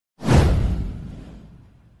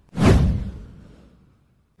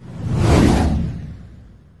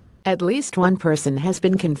At least one person has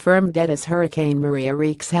been confirmed dead as Hurricane Maria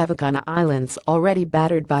wreaks havoc on islands already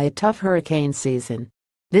battered by a tough hurricane season.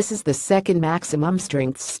 This is the second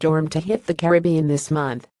maximum-strength storm to hit the Caribbean this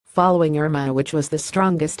month, following Irma, which was the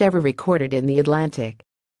strongest ever recorded in the Atlantic.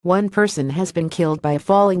 One person has been killed by a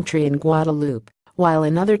falling tree in Guadeloupe, while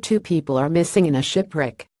another two people are missing in a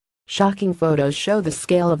shipwreck. Shocking photos show the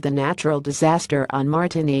scale of the natural disaster on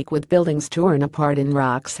Martinique, with buildings torn apart and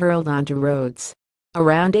rocks hurled onto roads.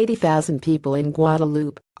 Around 80,000 people in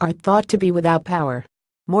Guadeloupe are thought to be without power.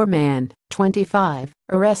 More man, 25,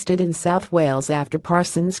 arrested in South Wales after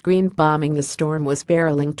Parsons Green bombing. The storm was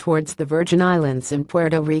barreling towards the Virgin Islands and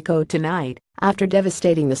Puerto Rico tonight, after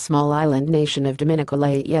devastating the small island nation of Dominica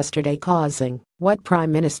late yesterday, causing what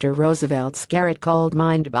Prime Minister Roosevelt's Garrett called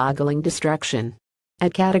mind-boggling destruction.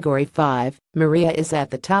 At Category 5, Maria is at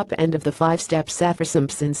the top end of the five-step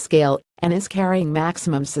Saffir-Simpson scale and is carrying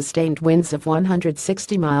maximum sustained winds of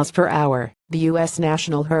 160 miles per hour, the U.S.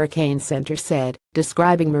 National Hurricane Center said,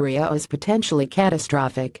 describing Maria as potentially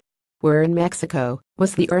catastrophic. "We're in Mexico.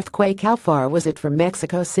 Was the earthquake? How far was it from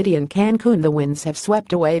Mexico City and Cancun? The winds have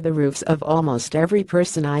swept away the roofs of almost every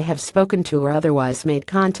person I have spoken to or otherwise made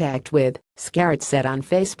contact with," Garrett said on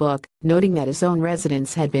Facebook, noting that his own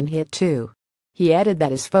residence had been hit too. He added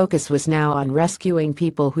that his focus was now on rescuing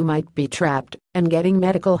people who might be trapped and getting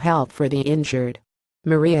medical help for the injured.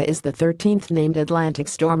 Maria is the 13th named Atlantic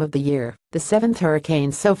storm of the year, the 7th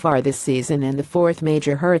hurricane so far this season, and the 4th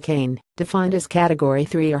major hurricane, defined as Category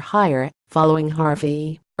 3 or higher, following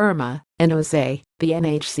Harvey, Irma, and Jose, the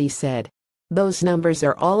NHC said. Those numbers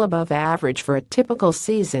are all above average for a typical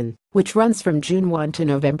season, which runs from June 1 to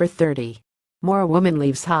November 30. More woman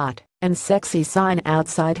leaves hot and sexy sign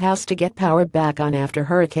outside house to get power back on after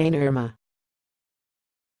Hurricane Irma.